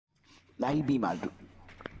Now he be my.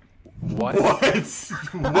 What? What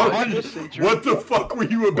the fuck were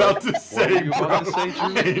you about to say? What were you about to say,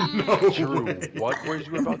 Drew? Ain't no Drew, way. what words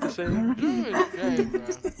you were about to say?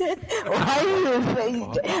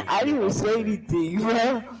 I didn't even say anything,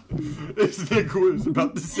 bro. This nigga was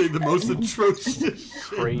about to say the most atrocious shit.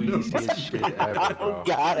 Craziest shit ever, bro. Oh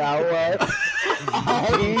God, I was. I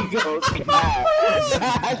ain't gonna cry.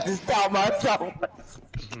 I had to stop myself.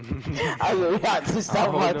 I really had to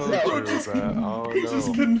stop myself. Drew, bro. He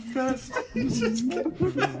just confessed. He just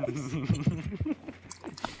confessed.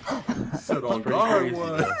 Said on guard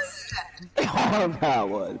was. Oh God,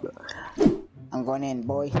 was. I'm going in,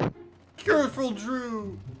 boy. Careful,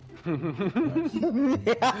 Drew. Oh,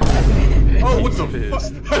 what the fuck?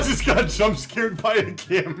 I just got jump scared by a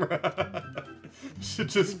camera. Shit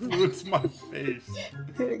just flew into my face.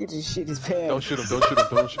 Look at this shit, his pants. Don't shoot him, don't shoot him,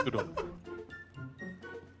 don't shoot him.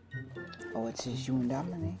 Oh, it's just you and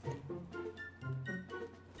Dominic.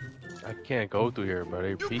 I can't go through here, bro.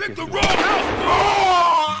 They're peeking through.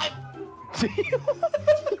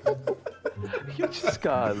 You just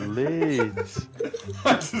got lids.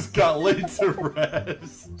 I just got laid to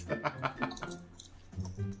rest.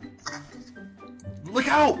 Look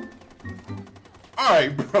out!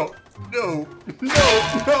 Alright, bro. No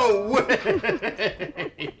way!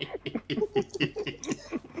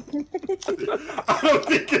 I don't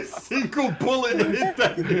think a single bullet hit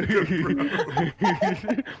that nigga, bro.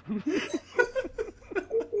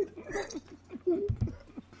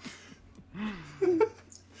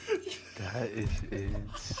 That is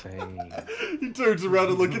insane. He turns around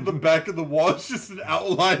and look at the back of the wall. It's just an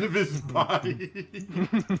outline of his body.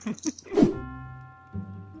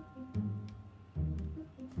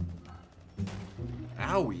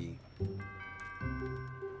 Owie.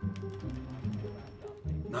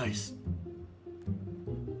 Nice.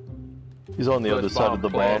 He's on the other side of the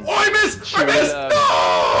ball. Oh, I missed! I missed! No!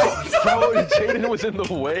 Bro, Jaden was in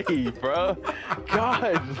the way, bro.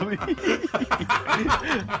 God,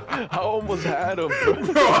 I almost had him, bro.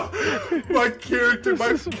 Bro, my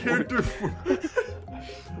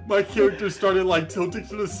character started like tilting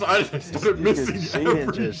to the side and I started missing Jaden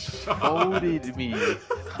every just shot. folded me.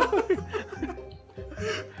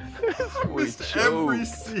 Missed every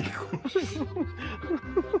sequence.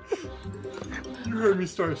 You heard me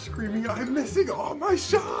start screaming, I'm missing all my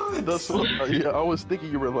shots! That's what, yeah, I was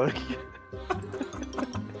thinking you were like...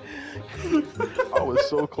 I was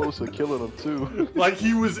so close to killing him too. Like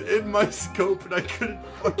he was in my scope and I couldn't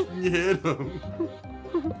fucking hit him.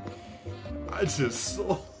 I just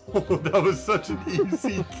sold. That was such an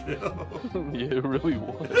easy kill. Yeah, it really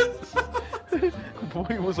was.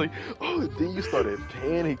 Boy was like, oh, then you started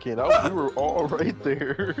panicking. We were all right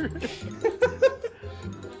there.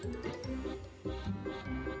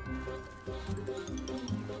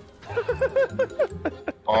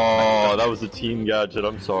 Oh, that was a team gadget.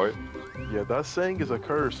 I'm sorry. Yeah, that saying is a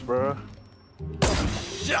curse, bro.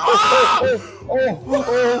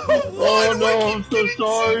 Oh no, I'm so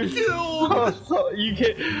sorry. Killed. You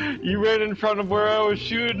can't. You ran in front of where I was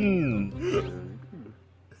shooting.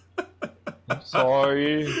 I'm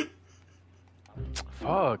sorry.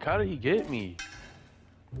 Fuck, how did he get me?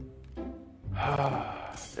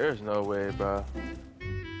 There's no way, bro.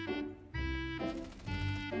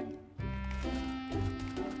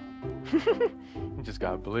 He just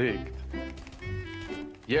got blicked.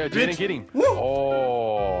 Yeah, Jaden, get him. Woo.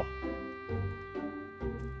 Oh.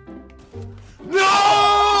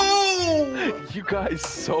 No! You guys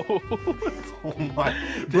sold. Oh my.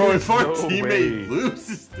 Bro, if our teammate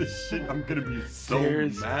loses this shit, I'm gonna be so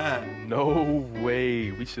mad. No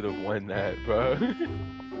way. We should have won that, bro.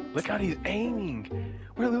 Look how he's aiming.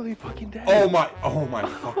 We're literally fucking dead. Oh my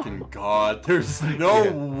fucking god. There's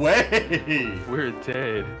no way. We're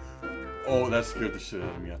dead. Oh, that scared the shit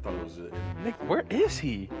out of me. I thought it was it. Nick, where is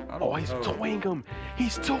he? I don't Oh, he's know. towing him.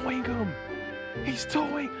 He's towing him. He's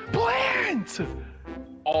towing. Plant!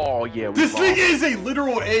 Oh, yeah, we This lost. thing is a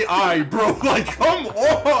literal AI, bro. Like, come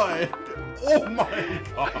on. Oh my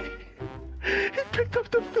god. He picked up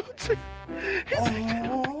the filter. He picked it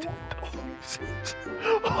up.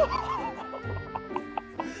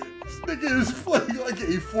 This nigga is playing like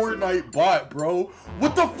a Fortnite bot, bro.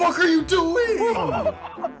 What the fuck are you doing?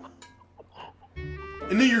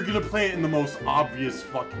 And then you're gonna play it in the most obvious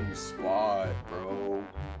fucking spot, bro.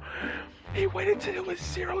 He waited till it was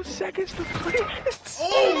 0 seconds to play it.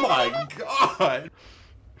 Oh my god.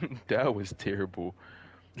 That was terrible.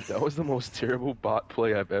 That was the most terrible bot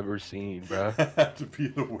play I've ever seen, bro. That had to be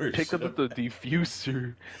the worst. Picked up the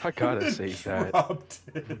diffuser. I gotta save that. Dropped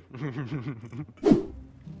it.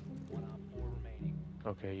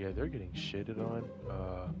 Okay, yeah, they're getting shitted on.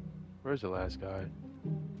 Where's the last guy?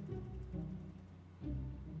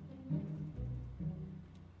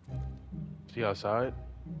 Is he outside?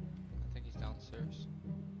 I think he's downstairs.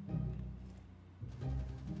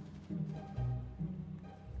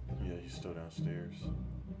 Yeah, he's still downstairs.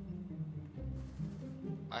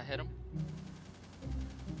 I hit him.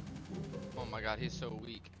 Oh my god, he's so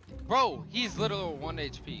weak. Bro, he's literally 1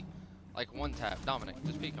 HP. Like 1 tap. Dominic,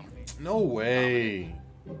 just peek him. No way.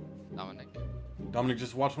 Dominic. Dominic,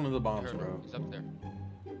 just watch one of the I bombs, heard him. bro. He's up there.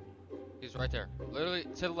 He's right there. Literally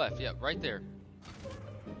to the left. Yeah, right there.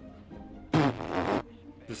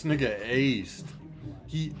 This nigga aced.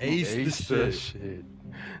 He aced the that shit. shit.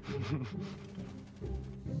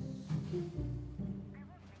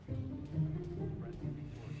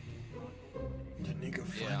 The nigga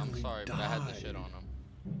finally Yeah, I'm sorry, but I had the died. shit on him.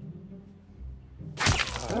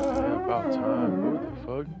 Yeah, about time.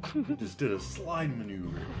 What the fuck? Just did a slide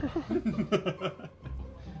maneuver.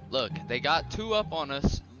 Look, they got 2 up on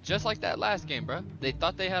us, just like that last game, bruh. They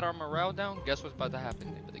thought they had our morale down. Guess what's about to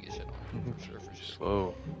happen? They about to get shit on. For sure, for sure.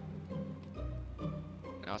 Slow.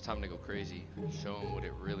 Now it's time to go crazy. Show them what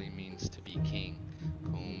it really means to be king.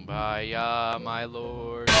 Kumbaya, my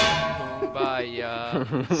lord. Kumbaya.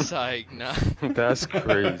 Psych, nah. That's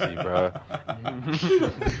crazy, bro.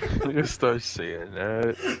 You start saying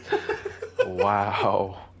that.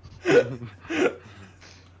 Wow. Who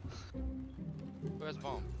has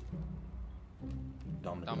bomb?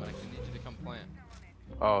 Dominic. Dominic, I need you to come plant.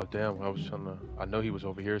 Oh damn! I was trying to. I know he was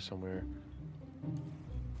over here somewhere.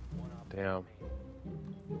 Damn.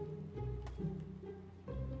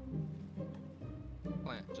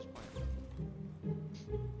 Plant, just plant.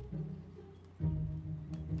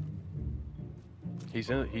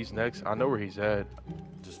 He's next. I know where he's at.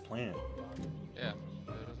 Just plant. Yeah, it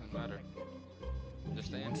doesn't matter. Just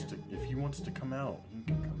stay in here. If he wants to come out, he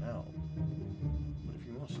can come out. But if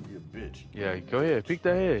he wants to be a bitch, Yeah, go ahead. Peek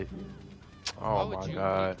that head. Why Oh would my you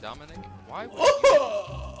god. peek, Dominic? Why would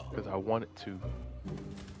you? Because I wanted to.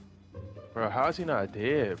 Bro, how is he not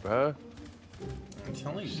dead, bro? I'm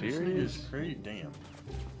telling you, Serious? this nigga is crazy. Damn.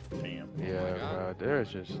 Damn. Yeah, God. bro. There's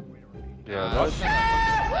just. Yeah, Nah, let's-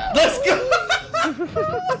 Let's go!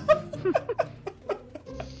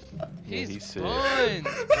 He's, he's sick. buns,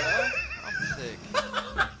 bro. I'm sick.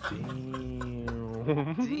 Damn.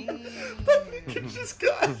 That nigga just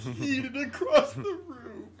got heated across the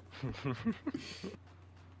room.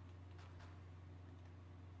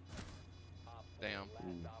 Damn.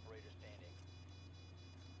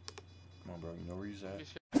 Come on, bro. You know where he's at? You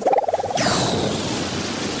should-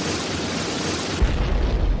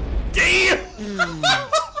 Damn!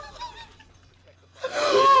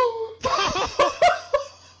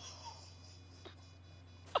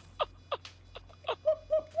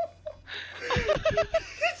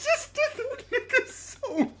 He just did that nigga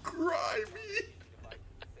so grimy.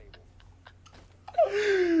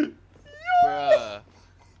 Bruh.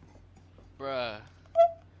 Bruh.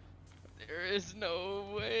 There is no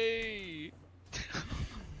way.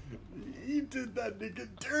 He did that nigga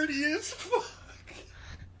dirty as fuck.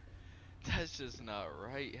 That's just not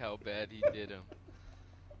right how bad he did him.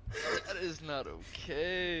 That is not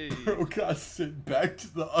okay. Bro got sent back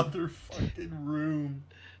to the other fucking room.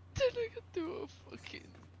 That nigga threw a fucking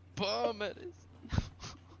bomb at his.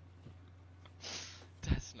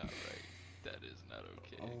 That's not right. That is not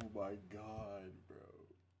okay. Oh my god, bro.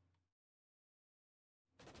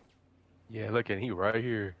 Yeah, look, and he right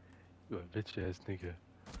here. You a bitch ass nigga.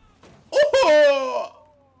 Oh!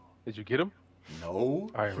 Did you get him? No.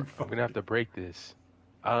 Alright, I'm gonna have to break this.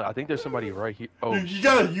 I think there's somebody right here. Oh, You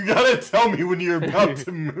gotta tell me when you're about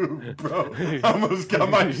to move, bro. I almost got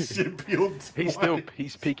my shit peeled twice.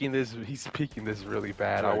 he's peeking this really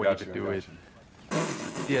bad. I Alright, wouldn't got even you, do I it. got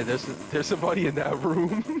you. Yeah, there's somebody in that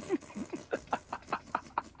room.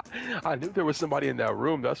 I knew there was somebody in that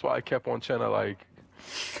room. That's why I kept on trying to like.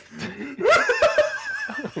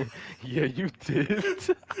 Yeah, you did.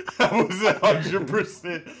 That was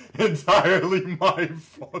 100% entirely my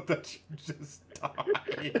fault that you just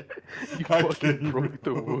died. You I fucking can't broke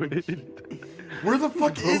the even- wood. Where the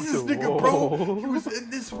fuck broke is this the nigga, bro? wall. He was in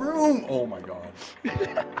this room. Oh my god.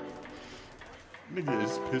 Nigga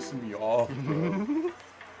is pissing me off, bro.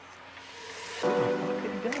 Where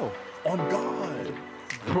did he go? On God.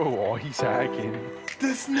 Bro, oh, he's hacking.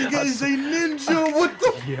 This nigga is a ninja. What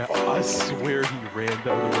the Yeah, I swear he ran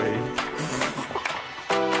the other way.